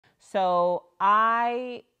So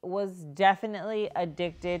I was definitely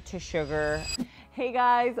addicted to sugar. Hey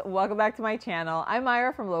guys, welcome back to my channel. I'm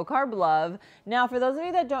Myra from Low Carb Love. Now, for those of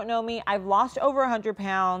you that don't know me, I've lost over 100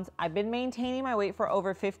 pounds. I've been maintaining my weight for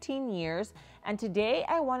over 15 years. And today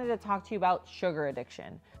I wanted to talk to you about sugar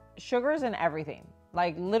addiction. Sugar's in everything,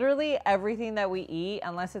 like literally everything that we eat,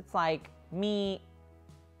 unless it's like meat,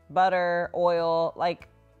 butter, oil, like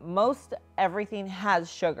most everything has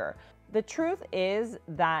sugar. The truth is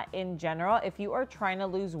that in general, if you are trying to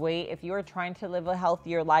lose weight, if you are trying to live a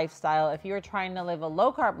healthier lifestyle, if you are trying to live a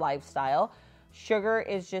low carb lifestyle, sugar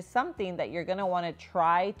is just something that you're gonna wanna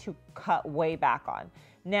try to cut way back on.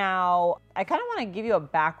 Now, I kind of want to give you a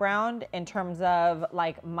background in terms of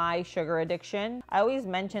like my sugar addiction. I always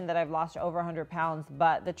mention that I've lost over 100 pounds,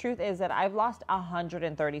 but the truth is that I've lost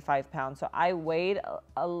 135 pounds. So I weighed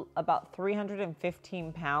about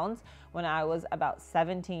 315 pounds when I was about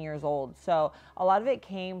 17 years old. So a lot of it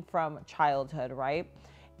came from childhood, right?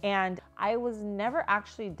 And I was never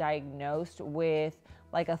actually diagnosed with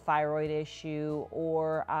like a thyroid issue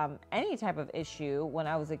or any type of issue when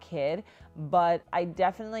I was a kid, but I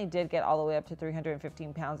definitely did get all the way up to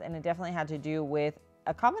 315 pounds, and it definitely had to do with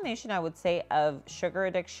a combination, I would say, of sugar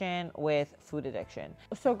addiction with food addiction.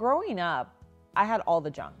 So growing up, I had all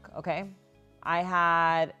the junk, okay? I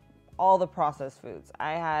had all the processed foods.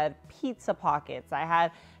 I had pizza pockets. I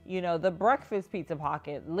had, the breakfast pizza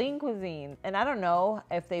pocket, lean cuisine. And I don't know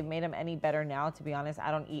if they've made them any better now, to be honest.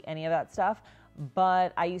 I don't eat any of that stuff.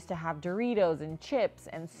 But I used to have Doritos and chips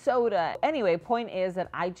and soda. Anyway, point is that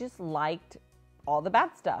I just liked all the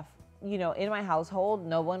bad stuff. In my household,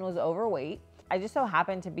 no one was overweight. I just so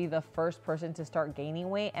happened to be the first person to start gaining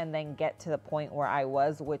weight and then get to the point where I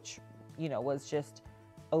was, which, was just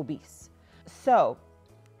obese. So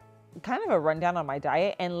kind of a rundown on my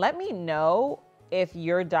diet, and let me know if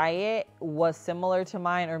your diet was similar to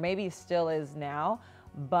mine or maybe still is now.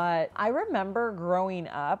 But I remember growing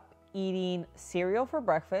up eating cereal for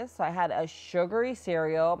breakfast. So I had a sugary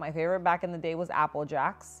cereal. My favorite back in the day was Apple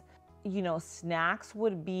Jacks. Snacks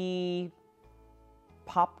would be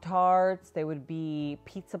Pop-Tarts, they would be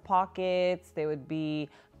pizza pockets, they would be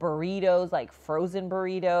burritos, like frozen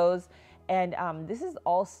burritos. And this is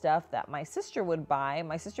all stuff that my sister would buy.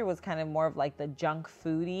 My sister was kind of more of like the junk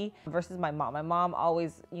foodie versus my mom. My mom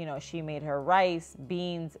always, she made her rice,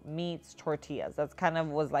 beans, meats, tortillas. That's kind of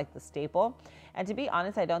was like the staple. And to be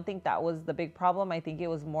honest, I don't think that was the big problem. I think it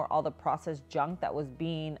was more all the processed junk that was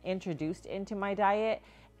being introduced into my diet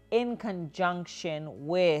in conjunction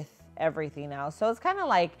with everything else. So it's kind of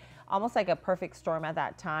like almost like a perfect storm at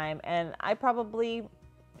that time. And I probably,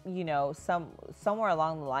 somewhere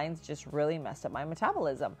along the lines just really messed up my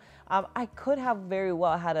metabolism. I could have very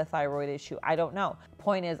well had a thyroid issue. I don't know.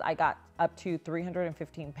 Point is, I got up to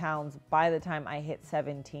 315 pounds by the time I hit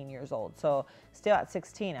 17 years old. So still at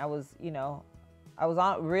 16, I was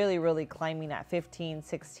on really climbing at 15,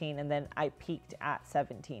 16, and then I peaked at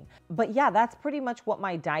 17. But yeah, that's pretty much what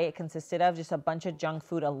my diet consisted of. Just a bunch of junk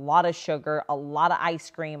food, a lot of sugar, a lot of ice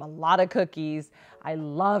cream, a lot of cookies. I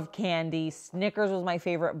love candy. Snickers was my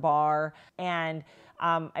favorite bar. And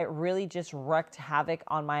it really just wreaked havoc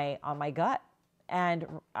on my gut. And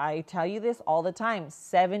I tell you this all the time,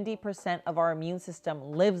 70% of our immune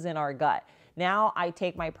system lives in our gut. Now I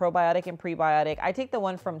take my probiotic and prebiotic. I take the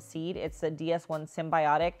one from Seed. It's the DS1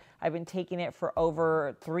 Symbiotic. I've been taking it for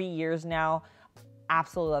over 3 years now.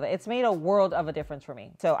 Absolutely love it. It's made a world of a difference for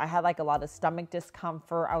me. So I had like a lot of stomach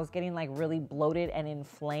discomfort. I was getting like really bloated and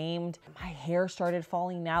inflamed. My hair started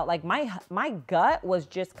falling out. Like my gut was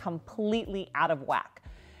just completely out of whack.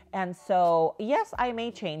 And so yes, I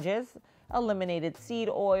made changes. Eliminated seed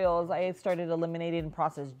oils. I started eliminating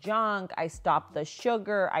processed junk. I stopped the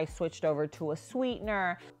sugar. I switched over to a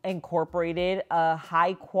sweetener, incorporated a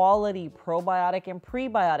high quality probiotic and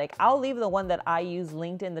prebiotic. I'll leave the one that I use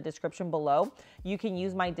linked in the description below. You can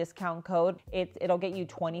use my discount code. It'll get you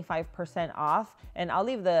 25% off. And I'll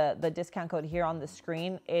leave the discount code here on the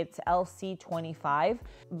screen. It's LC25.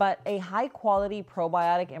 But a high quality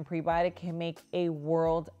probiotic and prebiotic can make a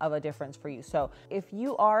world of a difference for you. So if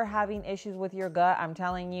you are having issues with your gut, I'm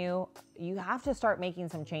telling you, you have to start making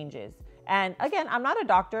some changes. And again, I'm not a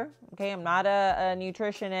doctor, okay? I'm not a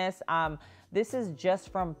nutritionist. This is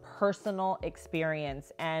just from personal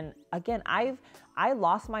experience. And again, I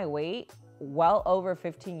lost my weight well over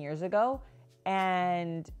 15 years ago,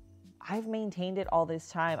 and I've maintained it all this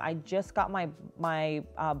time. I just got my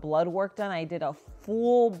blood work done. I did a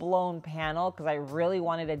full-blown panel because I really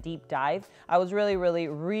wanted a deep dive. I was really, really,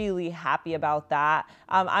 really happy about that.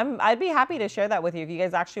 I'd be happy to share that with you if you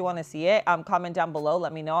guys actually want to see it. Comment down below.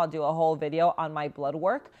 Let me know. I'll do a whole video on my blood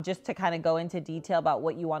work just to kind of go into detail about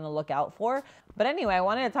what you want to look out for. But anyway, I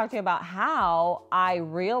wanted to talk to you about how I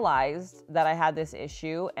realized that I had this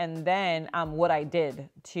issue and then what I did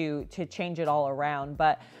to change it all around.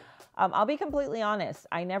 But I'll be completely honest.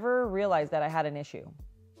 I never realized that I had an issue.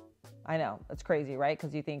 I know, it's crazy, right?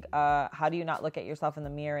 Because you think, how do you not look at yourself in the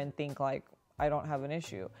mirror and think like, I don't have an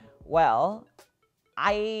issue? Well,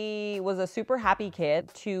 I was a super happy kid,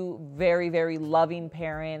 two very, very loving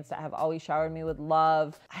parents that have always showered me with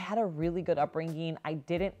love. I had a really good upbringing.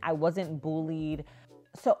 I wasn't bullied.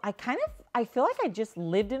 So I feel like I just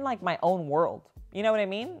lived in like my own world. You know what I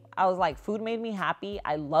mean? I was like, food made me happy.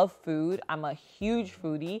 I love food. I'm a huge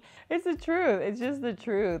foodie. It's the truth. It's just the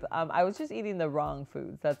truth. I was just eating the wrong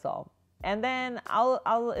foods. That's all. And then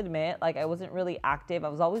I'll admit, like, I wasn't really active. I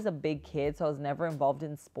was always a big kid, so I was never involved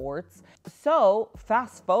in sports. So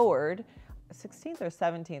fast forward, 16th or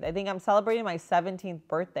 17th, I think I'm celebrating my 17th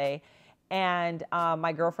birthday. And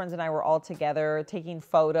my girlfriends and I were all together taking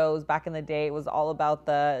photos. Back in the day, it was all about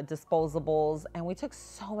the disposables. And we took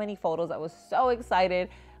so many photos. I was so excited.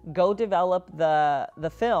 Go develop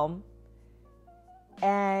the film.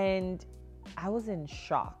 And I was in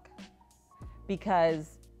shock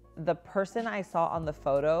because the person I saw on the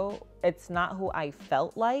photo, it's not who I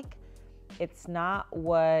felt like. It's not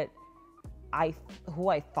who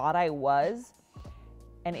I thought I was.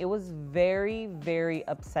 And it was very, very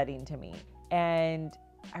upsetting to me. And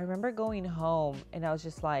I remember going home and I was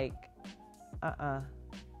just like,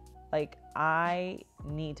 like, I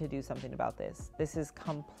need to do something about this. This is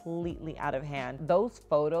completely out of hand. Those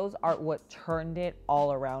photos are what turned it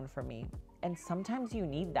all around for me. And sometimes you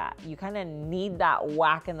need that. You kind of need that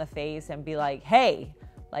whack in the face and be like, hey,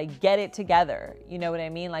 like, get it together. You know what I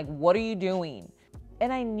mean? Like, what are you doing?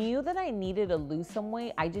 And I knew that I needed to lose some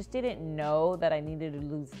weight. I just didn't know that I needed to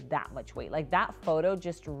lose that much weight. Like, that photo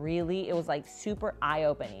just really, it was like super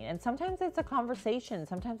eye-opening. And sometimes it's a conversation.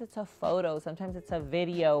 Sometimes it's a photo. Sometimes it's a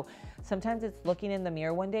video. Sometimes it's looking in the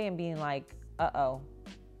mirror one day and being like, uh-oh,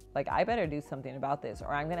 like, I better do something about this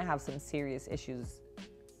or I'm gonna have some serious issues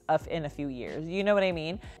in a few years. You know what I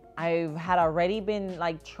mean? I had already been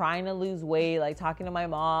like trying to lose weight, like talking to my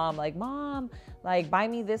mom, like, Mom, like, buy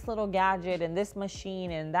me this little gadget and this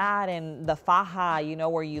machine and that and the faja, you know,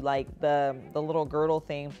 where you like the little girdle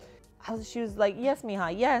thing. She was like, yes,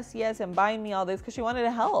 mija, yes, and buying me all this because she wanted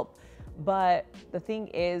to help. But the thing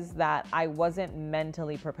is that I wasn't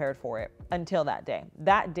mentally prepared for it until that day.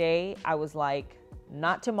 That day, I was like,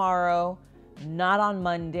 not tomorrow, not on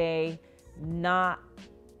Monday,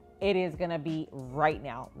 it is gonna be right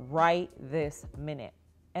now, right this minute.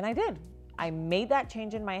 And I did. I made that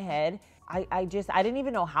change in my head. I didn't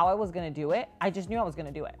even know how I was gonna do it. I just knew I was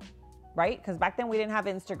gonna do it, right? Because back then we didn't have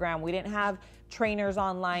Instagram. We didn't have trainers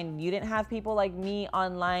online. You didn't have people like me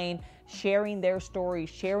online sharing their stories,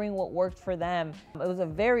 sharing what worked for them. It was a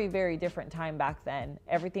very, very different time back then.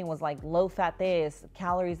 Everything was like low fat this,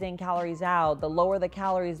 calories in, calories out. The lower the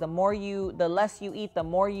calories, the less you eat, the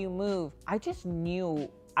more you move. I just knew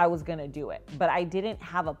I was gonna do it, but I didn't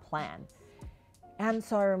have a plan. And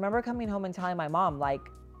so I remember coming home and telling my mom, like,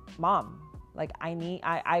 Mom, like, I need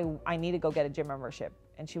to go get a gym membership.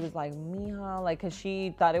 And she was like, Mija, like, cause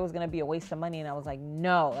she thought it was gonna be a waste of money. And I was like,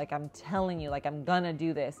 no, like, I'm telling you, like, I'm gonna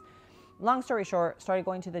do this. Long story short, started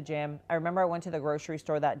going to the gym. I remember I went to the grocery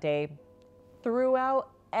store that day, threw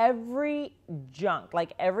out every junk,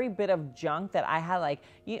 like every bit of junk that I had. Like,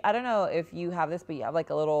 I don't know if you have this, but you have like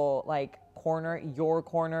a little like your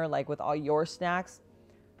corner, like with all your snacks.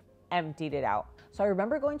 Emptied it out. So I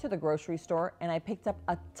remember going to the grocery store and I picked up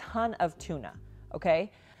a ton of tuna,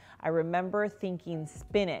 okay? I remember thinking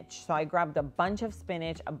spinach. So I grabbed a bunch of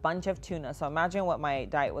spinach, a bunch of tuna. So imagine what my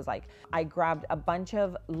diet was like. I grabbed a bunch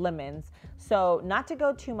of lemons. So not to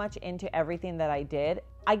go too much into everything that I did,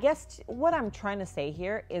 I guess what I'm trying to say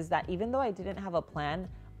here is that even though I didn't have a plan,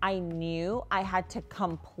 I knew I had to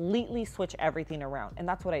completely switch everything around. And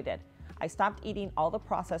that's what I did. I stopped eating all the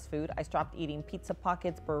processed food. I stopped eating pizza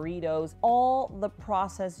pockets, burritos, all the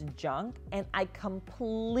processed junk. And I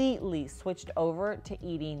completely switched over to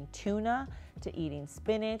eating tuna, to eating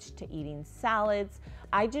spinach, to eating salads.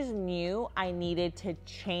 I just knew I needed to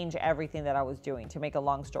change everything that I was doing, to make a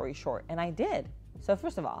long story short. And I did. So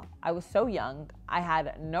first of all, I was so young. I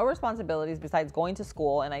had no responsibilities besides going to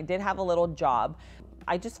school, and I did have a little job.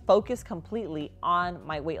 I just focused completely on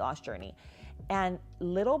my weight loss journey. And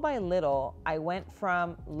little by little, I went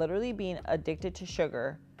from literally being addicted to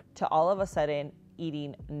sugar to all of a sudden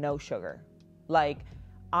eating no sugar. Like,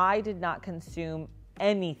 I did not consume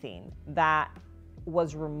anything that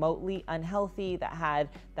was remotely unhealthy,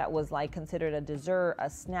 that was like considered a dessert, a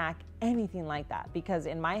snack, anything like that. Because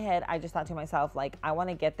in my head, I just thought to myself, like, I want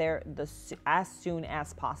to get there as soon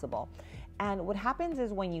as possible. And what happens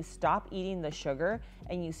is when you stop eating the sugar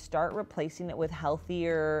and you start replacing it with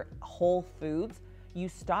healthier whole foods, you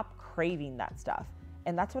stop craving that stuff.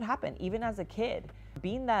 And that's what happened even as a kid.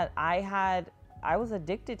 Being that I was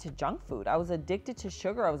addicted to junk food. I was addicted to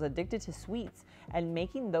sugar. I was addicted to sweets. And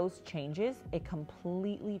making those changes, it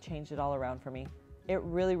completely changed it all around for me. It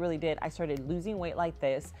really, really did. I started losing weight like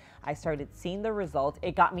this. I started seeing the results.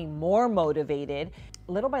 It got me more motivated.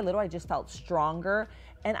 Little by little, I just felt stronger.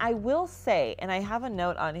 And I will say, and I have a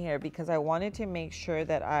note on here because I wanted to make sure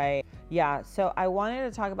that so I wanted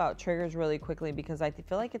to talk about triggers really quickly because I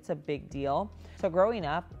feel like it's a big deal. So growing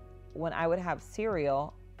up, when I would have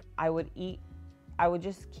cereal, I would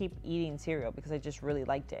just keep eating cereal because I just really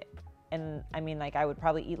liked it. And I mean, like, I would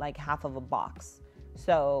probably eat like half of a box.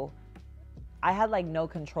 So I had like no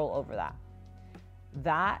control over that.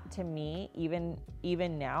 That to me,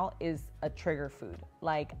 even now, is a trigger food.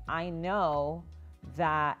 Like, I know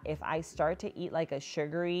that if I start to eat like a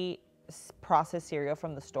sugary processed cereal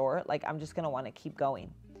from the store, like, I'm just gonna want to keep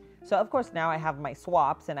going. So of course now I have my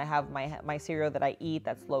swaps and I have my cereal that I eat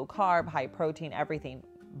that's low carb, high protein, everything.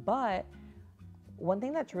 But one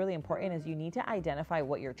thing that's really important is you need to identify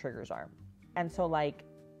what your triggers are. And so, like,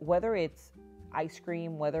 whether it's ice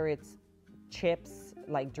cream, whether it's chips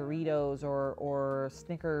like Doritos or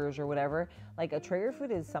Snickers or whatever, like, a trigger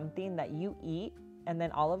food is something that you eat and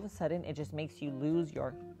then all of a sudden it just makes you lose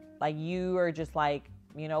you are just like,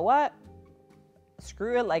 you know what?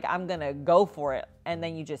 Screw it, like, I'm gonna go for it. And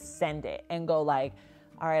then you just send it and go like,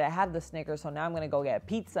 all right, I had the Snickers, so now I'm gonna go get a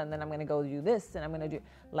pizza, and then I'm gonna go do this, and I'm gonna do,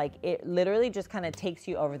 like, it literally just kind of takes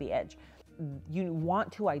you over the edge. You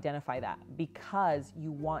want to identify that because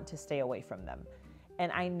you want to stay away from them.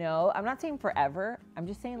 And I know, I'm not saying forever, I'm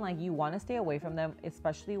just saying, like, you wanna stay away from them,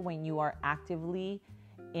 especially when you are actively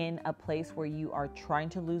in a place where you are trying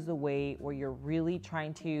to lose the weight, where you're really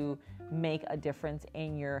trying to make a difference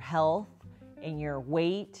in your health, in your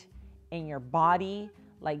weight, in your body.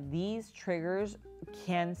 Like, these triggers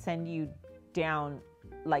can send you down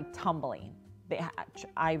like tumbling.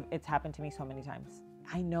 It's happened to me so many times.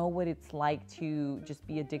 I know what it's like to just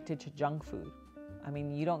be addicted to junk food. I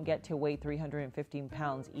mean, you don't get to weigh 315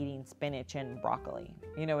 pounds eating spinach and broccoli.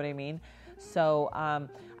 You know what I mean? So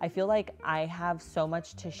I feel like I have so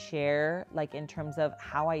much to share, like, in terms of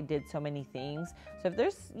how I did so many things. So if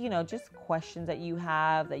there's, just questions that you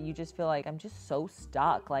have that you just feel like, I'm just so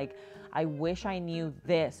stuck, like, I wish I knew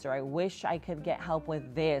this, or I wish I could get help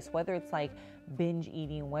with this, whether it's like binge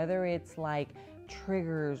eating, whether it's like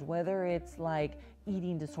triggers, whether it's like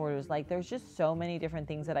eating disorders, like, there's just so many different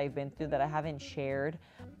things that I've been through that I haven't shared.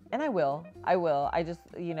 And I will. I just,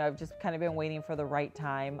 I've just kind of been waiting for the right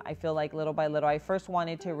time. I feel like little by little, I first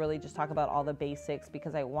wanted to really just talk about all the basics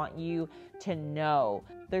because I want you to know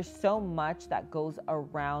there's so much that goes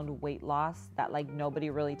around weight loss that, like, nobody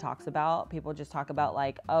really talks about. People just talk about,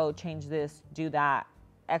 like, oh, change this, do that,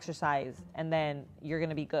 exercise, and then you're going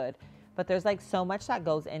to be good. But there's, like, so much that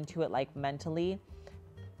goes into it, like, mentally.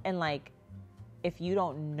 And, like, if you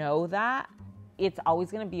don't know that, it's always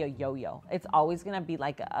going to be a yo-yo. It's always going to be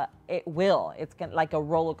like it's going to like a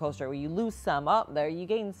roller coaster where you lose some, there you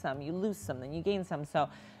gain some, you lose some, then you gain some. So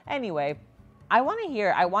anyway, I want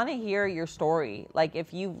to hear your story. Like,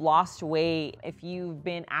 if you've lost weight, if you've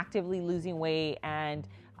been actively losing weight and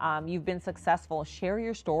you've been successful, share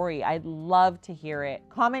your story. I'd love to hear it.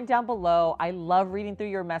 Comment down below. I love reading through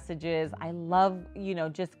your messages. I love,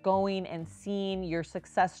 just going and seeing your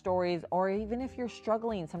success stories, or even if you're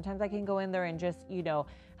struggling, sometimes I can go in there and just,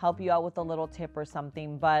 help you out with a little tip or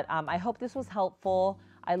something. But I hope this was helpful.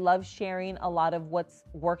 I love sharing a lot of what's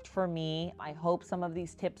worked for me. I hope some of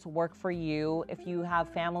these tips work for you. If you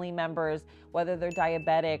have family members, whether they're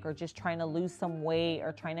diabetic or just trying to lose some weight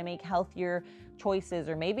or trying to make healthier choices,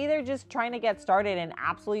 or maybe they're just trying to get started and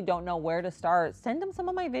absolutely don't know where to start, send them some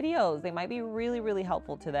of my videos. They might be really, really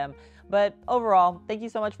helpful to them. But overall, thank you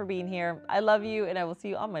so much for being here. I love you, and I will see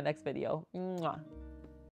you on my next video. Mwah.